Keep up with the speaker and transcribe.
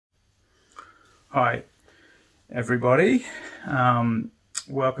Hi, everybody.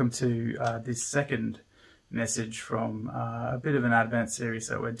 Welcome to this second message from a bit of an Advent series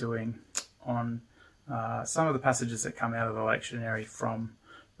that we're doing on some of the passages that come out of the lectionary from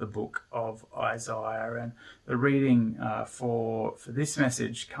the book of Isaiah. And the reading for this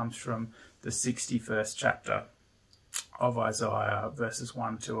message comes from the 61st chapter of Isaiah, verses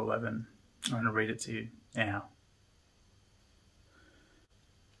 1 to 11. I'm going to read it to you now.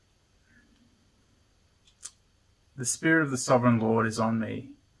 The Spirit of the Sovereign Lord is on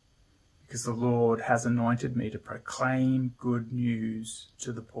me, because the Lord has anointed me to proclaim good news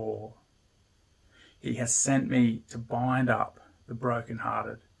to the poor. He has sent me to bind up the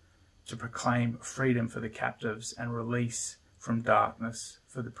brokenhearted, to proclaim freedom for the captives and release from darkness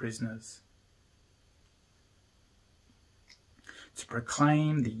for the prisoners, to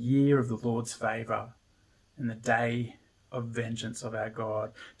proclaim the year of the Lord's favour and the day of vengeance of our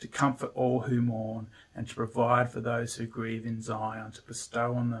God, to comfort all who mourn and to provide for those who grieve in Zion, to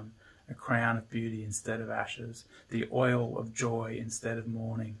bestow on them a crown of beauty instead of ashes, the oil of joy instead of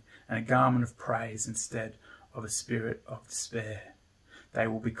mourning, and a garment of praise instead of a spirit of despair. They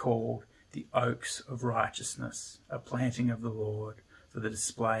will be called the oaks of righteousness, a planting of the Lord for the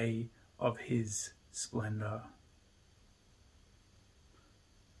display of his splendour.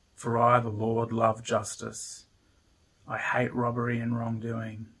 For I, the Lord, love justice. I hate robbery and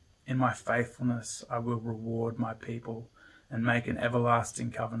wrongdoing. In my faithfulness I will reward my people and make an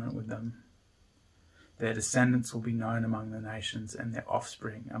everlasting covenant with them. Their descendants will be known among the nations and their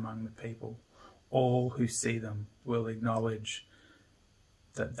offspring among the people. All who see them will acknowledge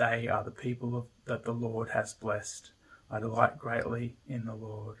that they are the people that the Lord has blessed. I delight greatly in the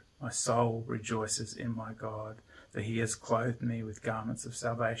Lord. My soul rejoices in my God, for he has clothed me with garments of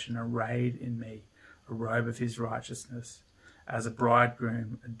salvation, arrayed in me a robe of his righteousness, as a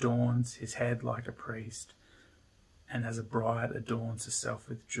bridegroom adorns his head like a priest, and as a bride adorns herself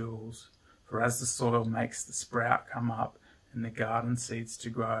with jewels. For as the soil makes the sprout come up, and the garden seeds to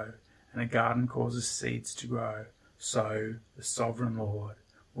grow, and a garden causes seeds to grow, so the sovereign Lord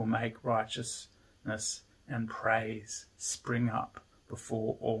will make righteousness and praise spring up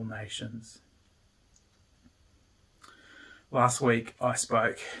before all nations. Last week I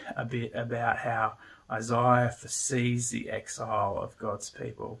spoke a bit about how Isaiah foresees the exile of God's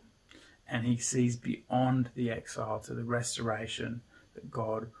people, and he sees beyond the exile to the restoration that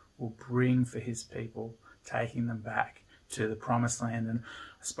God will bring for his people, taking them back to the promised land. And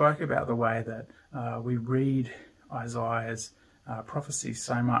I spoke about the way that we read Isaiah's prophecies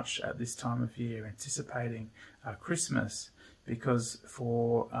so much at this time of year, anticipating Christmas, because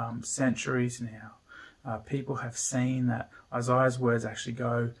for centuries now, people have seen that Isaiah's words actually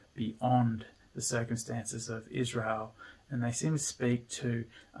go beyond the circumstances of Israel, and they seem to speak to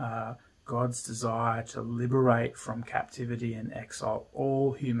God's desire to liberate from captivity and exile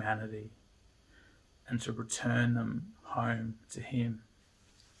all humanity and to return them home to him.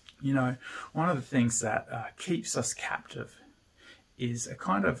 You know, one of the things that keeps us captive is a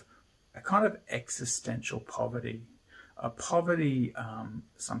kind of existential poverty. A poverty,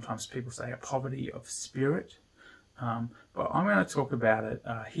 sometimes people say a poverty of spirit, but I'm going to talk about it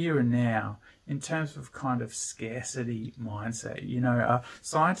here and now in terms of kind of scarcity mindset. You know,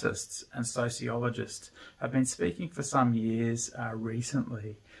 scientists and sociologists have been speaking for some years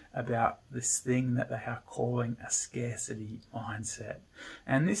recently about this thing that they are calling a scarcity mindset.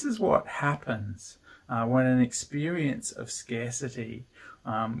 And this is what happens when an experience of scarcity,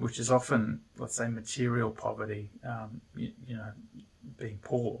 which is often, let's say, material poverty, you know, being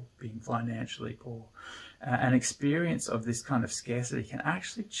poor, being financially poor, an experience of this kind of scarcity can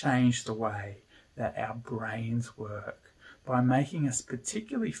actually change the way that our brains work by making us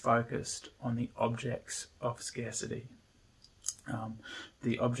particularly focused on the objects of scarcity,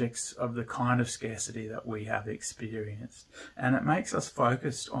 the objects of the kind of scarcity that we have experienced. And it makes us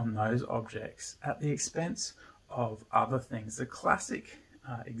focused on those objects at the expense of other things. The classic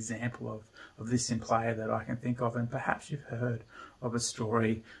example of this in play that I can think of, and perhaps you've heard of a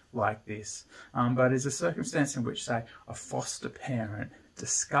story like this, but is a circumstance in which, say, a foster parent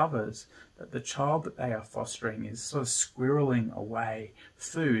discovers that the child that they are fostering is sort of squirreling away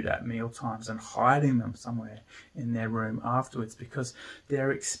food at meal times and hiding them somewhere in their room afterwards, because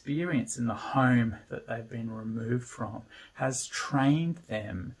their experience in the home that they've been removed from has trained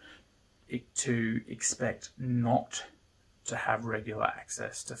them to expect not to have regular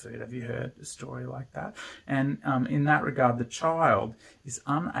access to food. Have you heard a story like that? And in that regard, the child is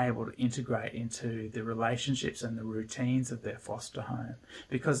unable to integrate into the relationships and the routines of their foster home,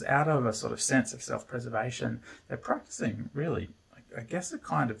 because out of a sort of sense of self-preservation, they're practicing really I guess, a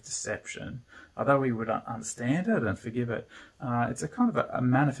kind of deception. Although we would understand it and forgive it, it's a kind of a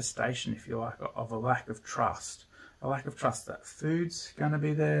manifestation, if you like, of a lack of trust. A lack of trust that food's going to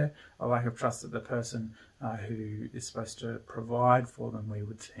be there, a lack of trust that the person who is supposed to provide for them, we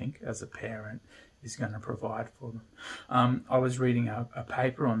would think, as a parent, is going to provide for them. I was reading a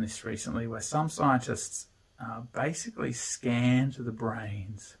paper on this recently where some scientists basically scanned the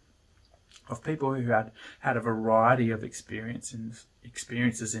brains of people who had a variety of experiences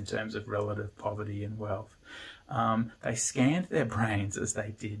in terms of relative poverty and wealth. They scanned their brains as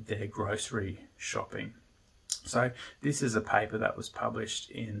they did their grocery shopping. So this is a paper that was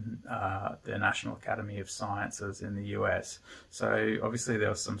published in the National Academy of Sciences in the US. So obviously there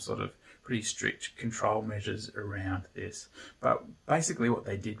was some sort of pretty strict control measures around this. But basically what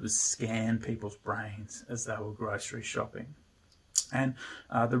they did was scan people's brains as they were grocery shopping. And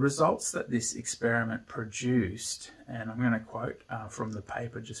the results that this experiment produced, and I'm going to quote from the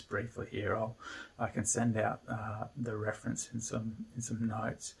paper just briefly here. I can send out the reference in some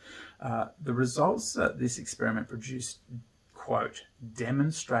notes. The results that this experiment produced, quote,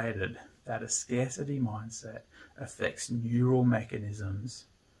 demonstrated that a scarcity mindset affects neural mechanisms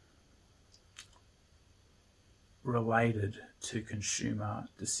related to consumer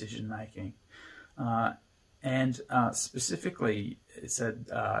decision making. And specifically, it said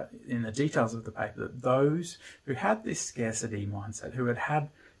in the details of the paper that those who had this scarcity mindset, who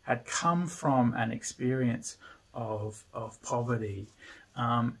had come from an experience of poverty,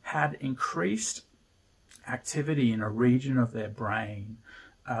 had increased activity in a region of their brain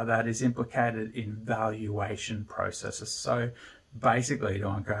that is implicated in valuation processes. So basically, to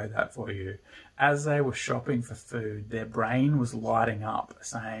encode that for you, as they were shopping for food, their brain was lighting up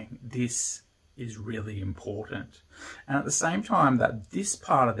saying, this is really important. And at the same time that this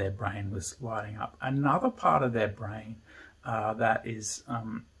part of their brain was lighting up, another part of their brain that is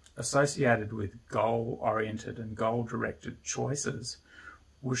associated with goal-oriented and goal-directed choices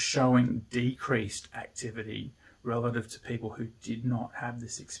was showing decreased activity relative to people who did not have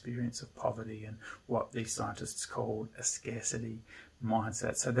this experience of poverty and what these scientists called a scarcity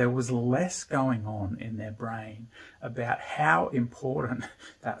mindset. So there was less going on in their brain about how important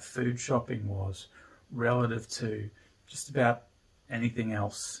that food shopping was relative to just about anything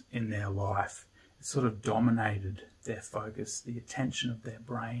else in their life. It sort of dominated their focus, the attention of their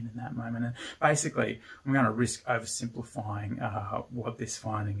brain in that moment. And basically, I'm going to risk oversimplifying what this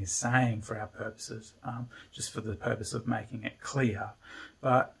finding is saying for our purposes, just for the purpose of making it clear.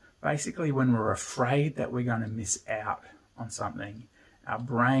 But basically, when we're afraid that we're going to miss out on something, our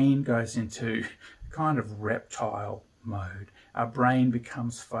brain goes into kind of reptile mode. Our brain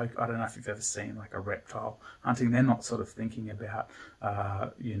becomes focused. I don't know if you've ever seen like a reptile hunting. They're not sort of thinking about,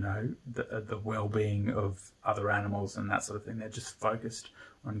 the well-being of other animals and that sort of thing. They're just focused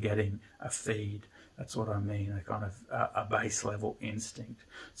on getting a feed. That's what I mean, a kind of a base level instinct.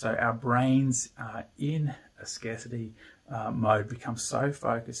 So our brains in a scarcity mode become so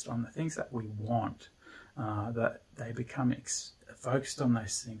focused on the things that we want that they become focused on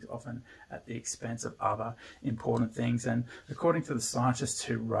those things, often at the expense of other important things. And according to the scientists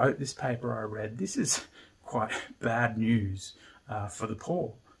who wrote this paper I read, this is quite bad news for the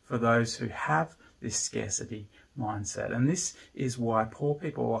poor, for those who have this scarcity mindset. And this is why poor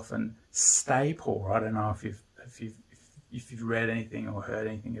people often stay poor. I don't know if you've read anything or heard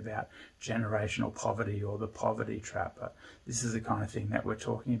anything about generational poverty or the poverty trap, but this is the kind of thing that we're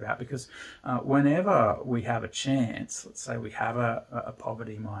talking about, because whenever we have a chance, let's say we have a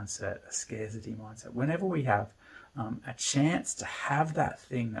poverty mindset, a scarcity mindset, whenever we have a chance to have that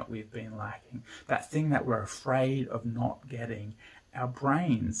thing that we've been lacking, that thing that we're afraid of not getting, our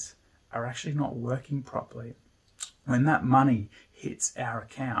brains are actually not working properly. When that money hits our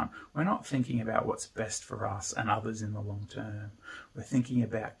account, we're not thinking about what's best for us and others in the long term. We're thinking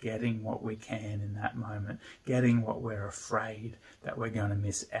about getting what we can in that moment, getting what we're afraid that we're going to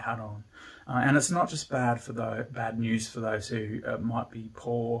miss out on. And it's not just bad news for those who might be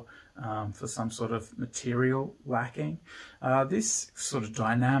poor for some sort of material lacking. This sort of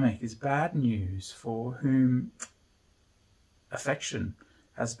dynamic is bad news for whom affection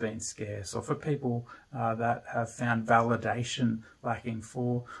has been scarce, or for people that have found validation lacking,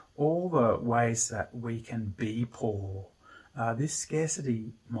 for all the ways that we can be poor. This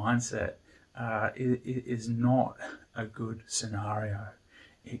scarcity mindset is not a good scenario.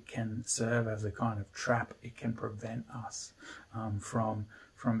 It can serve as a kind of trap. It can prevent us from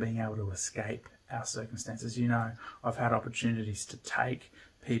being able to escape our circumstances. You know, I've had opportunities to take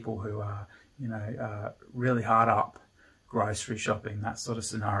people who are, really hard up, grocery shopping, that sort of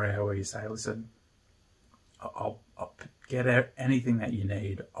scenario where you say, listen, I'll get anything that you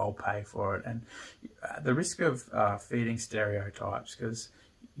need, I'll pay for it. And at the risk of feeding stereotypes, because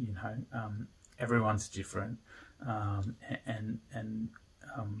everyone's different, and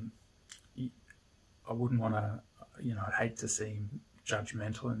I wouldn't want to, I'd hate to seem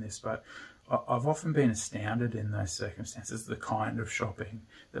judgmental in this, but I've often been astounded in those circumstances, the kind of shopping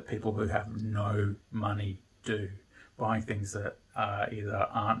that people who have no money do, buying things that either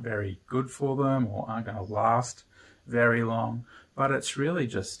aren't very good for them or aren't going to last very long. But it's really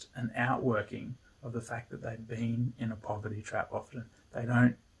just an outworking of the fact that they've been in a poverty trap often. They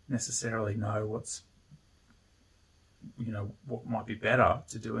don't necessarily know what might be better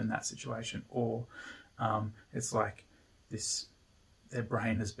to do in that situation, or it's like their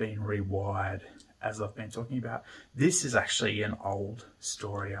brain has been rewired, as I've been talking about. This is actually an old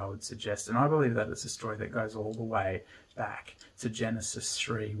story, I would suggest, and I believe that it's a story that goes all the way back to Genesis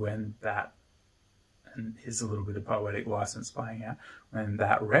 3, when that, and here's a little bit of poetic license playing out, when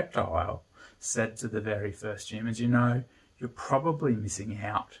that reptile said to the very first humans, you're probably missing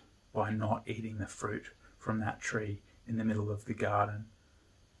out by not eating the fruit from that tree in the middle of the garden.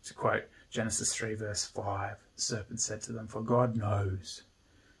 To quote Genesis 3 verse 5, the serpent said to them, "For God knows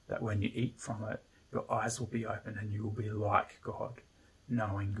that when you eat from it, your eyes will be opened and you will be like God,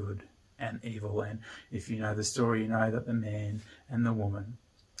 knowing good and evil." And if you know the story, you know that the man and the woman,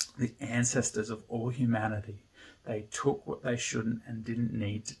 the ancestors of all humanity, they took what they shouldn't and didn't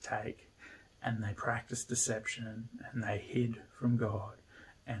need to take, and they practiced deception, and they hid from God,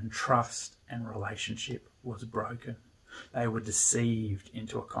 and trust and relationship was broken. They were deceived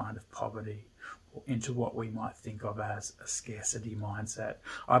into a kind of poverty, or into what we might think of as a scarcity mindset.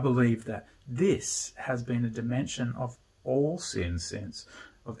 I believe that this has been a dimension of all sin since,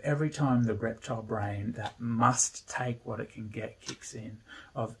 of every time the reptile brain that must take what it can get kicks in,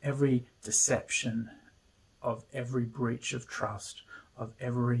 of every deception, of every breach of trust, of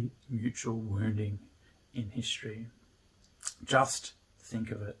every mutual wounding in history. Just think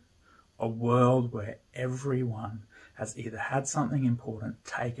of it. A world where everyone has either had something important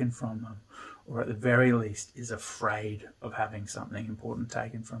taken from them, or at the very least is afraid of having something important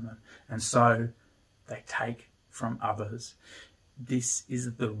taken from them, and so they take from others. This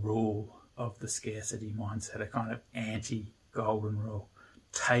is the rule of the scarcity mindset, a kind of anti-golden rule.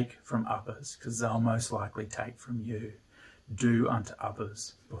 Take from others, because they'll most likely take from you. Do unto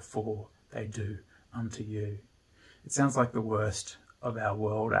others before they do unto you. It sounds like the worst of our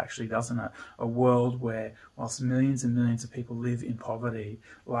world, actually, doesn't it? A world where, whilst millions and millions of people live in poverty,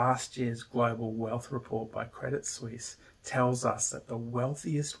 last year's global wealth report by Credit Suisse tells us that the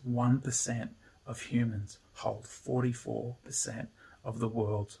wealthiest 1% of humans hold 44% of the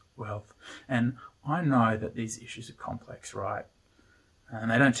world's wealth. And I know that these issues are complex, right? And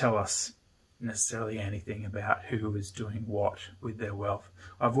they don't tell us necessarily anything about who is doing what with their wealth.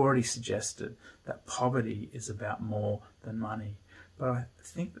 I've already suggested that poverty is about more than money, but I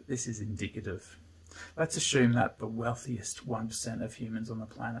think that this is indicative. Let's assume that the wealthiest 1% of humans on the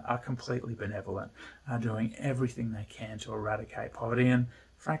planet are completely benevolent, are doing everything they can to eradicate poverty, and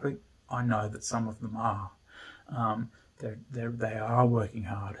frankly, I know that some of them are. They are working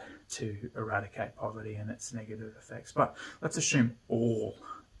hard to eradicate poverty and its negative effects. But let's assume all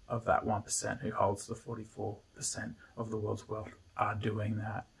of that 1% who holds the 44% of the world's wealth are doing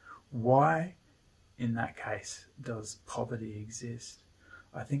that. Why, in that case, does poverty exist?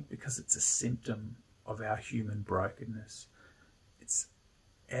 I think because it's a symptom of our human brokenness. It's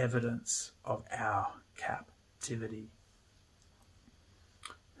evidence of our captivity.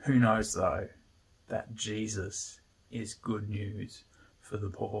 Who knows, though, that Jesus is good news for the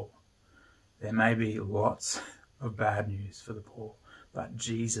poor. There may be lots of bad news for the poor, but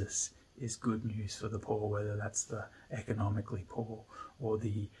Jesus is good news for the poor, whether that's the economically poor or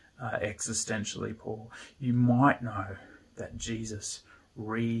the existentially poor. You might know that Jesus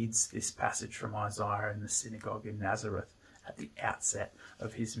reads this passage from Isaiah in the synagogue in Nazareth at the outset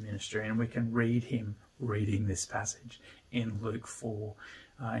of his ministry, and we can read him reading this passage in Luke 4.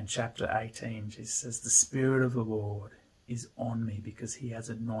 In chapter 18, Jesus says, "The Spirit of the Lord is on me because he has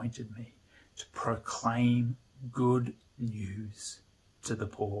anointed me to proclaim good news to the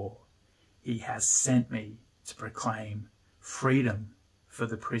poor. He has sent me to proclaim freedom for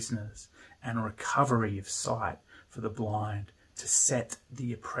the prisoners and recovery of sight for the blind, to set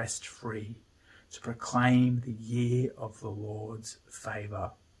the oppressed free, to proclaim the year of the Lord's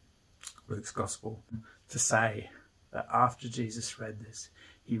favour." Luke's Gospel. To say that after Jesus read this,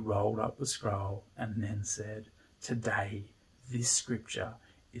 he rolled up the scroll and then said, "Today this scripture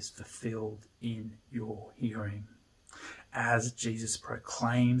is fulfilled in your hearing." As Jesus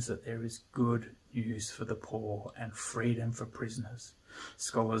proclaims that there is good news for the poor and freedom for prisoners.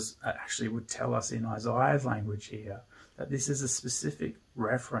 Scholars actually would tell us in Isaiah's language here that this is a specific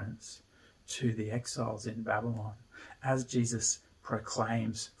reference to the exiles in Babylon. As Jesus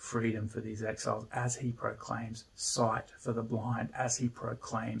proclaims freedom for these exiles, as he proclaims sight for the blind, as he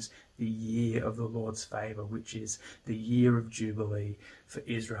proclaims the year of the Lord's favour, which is the year of Jubilee for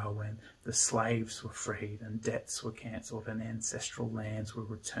Israel, when the slaves were freed and debts were cancelled and ancestral lands were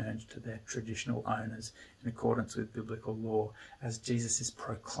returned to their traditional owners in accordance with biblical law. As Jesus is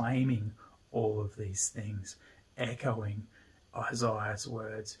proclaiming all of these things, echoing Isaiah's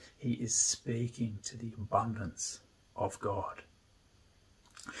words, he is speaking to the abundance of God.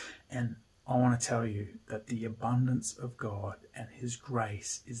 And I want to tell you that the abundance of God and his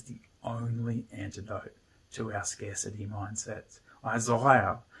grace is the only antidote to our scarcity mindsets.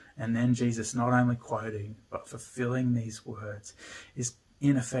 Isaiah, and then Jesus not only quoting but fulfilling these words, is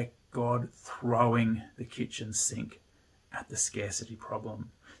in effect God throwing the kitchen sink at the scarcity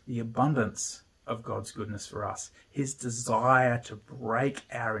problem. The abundance of God's goodness for us, his desire to break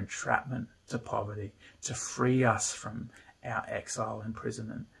our entrapment to poverty, to free us from our exile,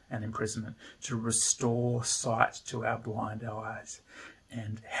 imprisonment, to restore sight to our blind eyes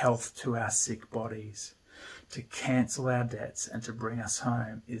and health to our sick bodies, to cancel our debts and to bring us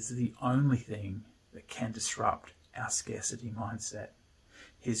home, is the only thing that can disrupt our scarcity mindset.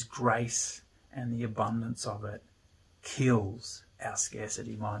 His grace and the abundance of it kills our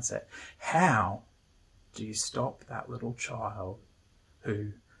scarcity mindset. How do you stop that little child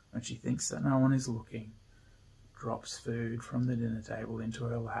who, when she thinks that no one is looking, drops food from the dinner table into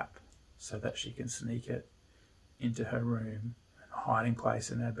her lap so that she can sneak it into her room and hiding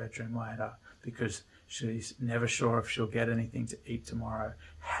place in her bedroom later because she's never sure if she'll get anything to eat tomorrow?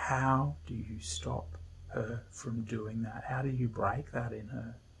 How do you stop her from doing that? How do you break that in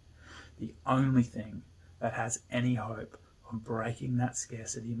her? The only thing that has any hope of breaking that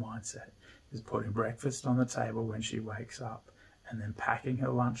scarcity mindset is putting breakfast on the table when she wakes up, and then packing her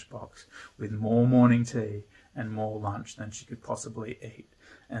lunchbox with more morning tea and more lunch than she could possibly eat,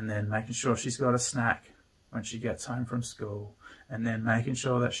 and then making sure she's got a snack when she gets home from school, and then making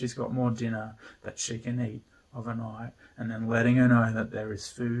sure that she's got more dinner that she can eat overnight, and then letting her know that there is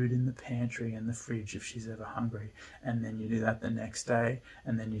food in the pantry and the fridge if she's ever hungry. And then you do that the next day,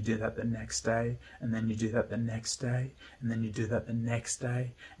 and then you do that the next day, and then you do that the next day, and then you do that the next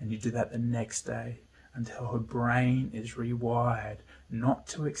day, and you do that the next day, until her brain is rewired not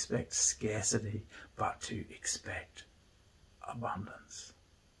to expect scarcity, but to expect abundance.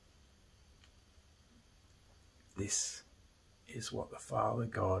 This is what the Father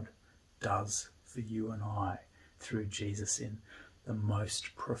God does for you and I through Jesus in the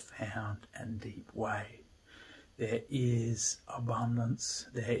most profound and deep way. There is abundance,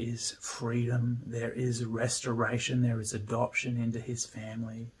 there is freedom, there is restoration, there is adoption into his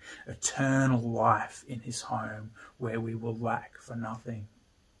family, eternal life in his home where we will lack for nothing.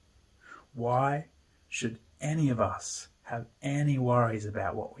 Why should any of us have any worries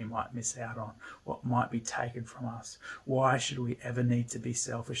about what we might miss out on, what might be taken from us? Why should we ever need to be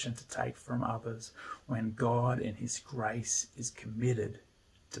selfish and to take from others when God in his grace is committed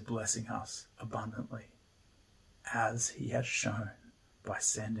to blessing us abundantly, as he has shown by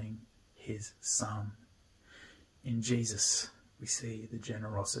sending his Son? In Jesus, we see the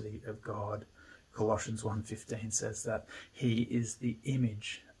generosity of God. Colossians 1:15 says that he is the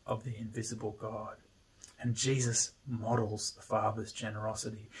image of the invisible God. And Jesus models the Father's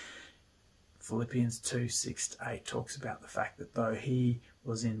generosity. Philippians 2:6-8 talks about the fact that though he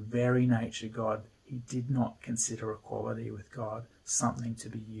was in very nature God, he did not consider equality with God something to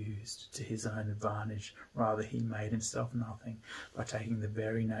be used to his own advantage. Rather, he made himself nothing by taking the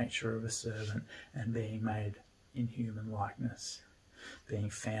very nature of a servant and being made in human likeness.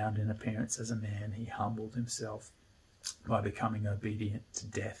 Being found in appearance as a man, he humbled himself by becoming obedient to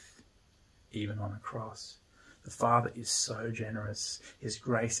death, even on a cross. The Father is so generous, his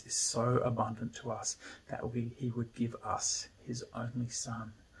grace is so abundant to us that he would give us his only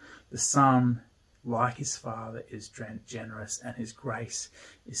Son. The Son, like his Father, is generous, and his grace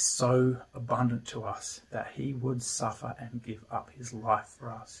is so abundant to us that he would suffer and give up his life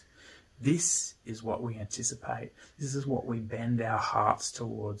for us. This is what we anticipate. This is what we bend our hearts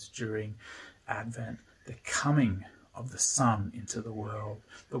towards during Advent, the coming of the Son into the world,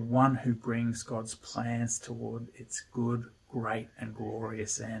 the one who brings God's plans toward its good, great and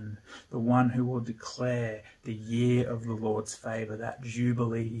glorious end, the one who will declare the year of the Lord's favour, that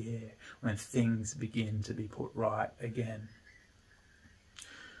Jubilee year when things begin to be put right again.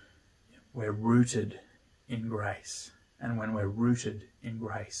 We're rooted in grace, and when we're rooted in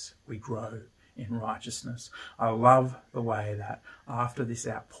grace, we grow in righteousness. I love the way that after this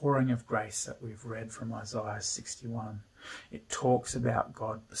outpouring of grace that we've read from Isaiah 61, it talks about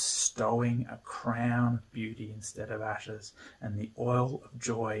God bestowing a crown of beauty instead of ashes and the oil of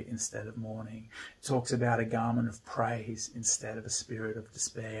joy instead of mourning. It talks about a garment of praise instead of a spirit of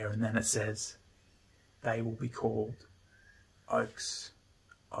despair. And then it says, they will be called oaks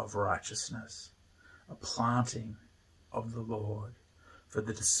of righteousness, a planting of the Lord for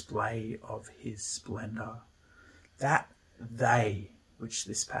the display of his splendour. That they, which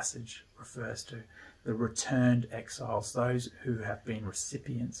this passage refers to, the returned exiles, those who have been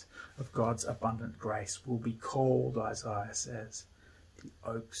recipients of God's abundant grace, will be called, Isaiah says, the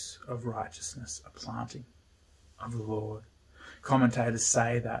oaks of righteousness, a planting of the Lord. Commentators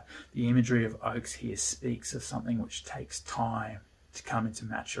say that the imagery of oaks here speaks of something which takes time to come into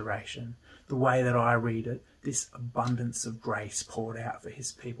maturation. The way that I read it, this abundance of grace poured out for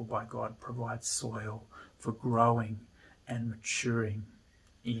his people by God provides soil for growing and maturing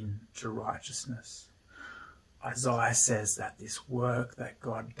into righteousness. Isaiah says that this work that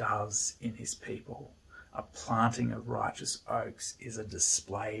God does in his people, a planting of righteous oaks, is a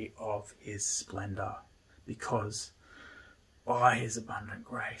display of his splendour, because by his abundant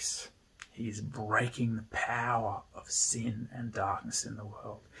grace, he is breaking the power of sin and darkness in the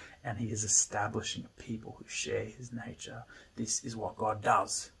world, and he is establishing a people who share his nature. This is what God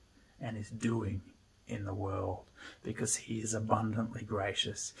does and is doing in the world, because he is abundantly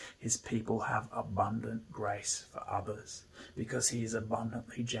gracious. His people have abundant grace for others. Because he is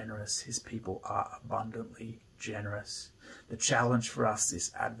abundantly generous, his people are abundantly generous. The challenge for us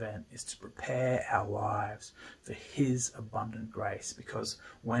this Advent is to prepare our lives for his abundant grace, because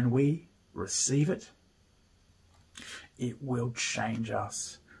when we receive it, it will change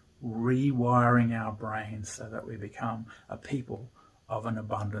us, rewiring our brains so that we become a people of an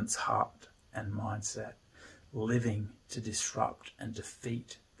abundance heart and mindset, living to disrupt and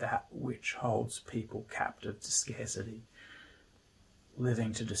defeat that which holds people captive to scarcity,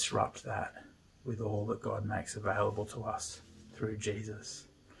 living to disrupt that with all that God makes available to us through Jesus.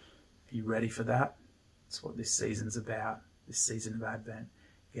 Are you ready for that? That's what this season's about, this season of Advent,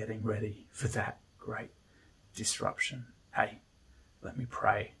 getting ready for that great disruption. Hey, let me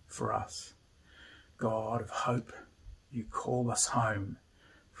pray for us. God of hope, you call us home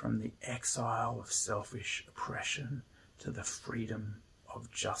from the exile of selfish oppression to the freedom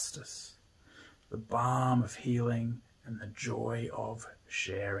of justice, the balm of healing and the joy of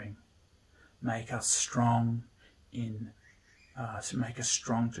sharing. Make us strong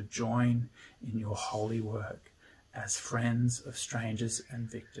to join in your holy work as friends of strangers and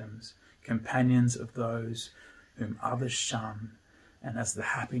victims, companions of those whom others shun, and as the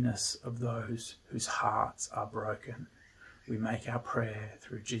happiness of those whose hearts are broken. We make our prayer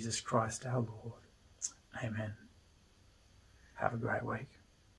through Jesus Christ our Lord. Amen. Have a great week.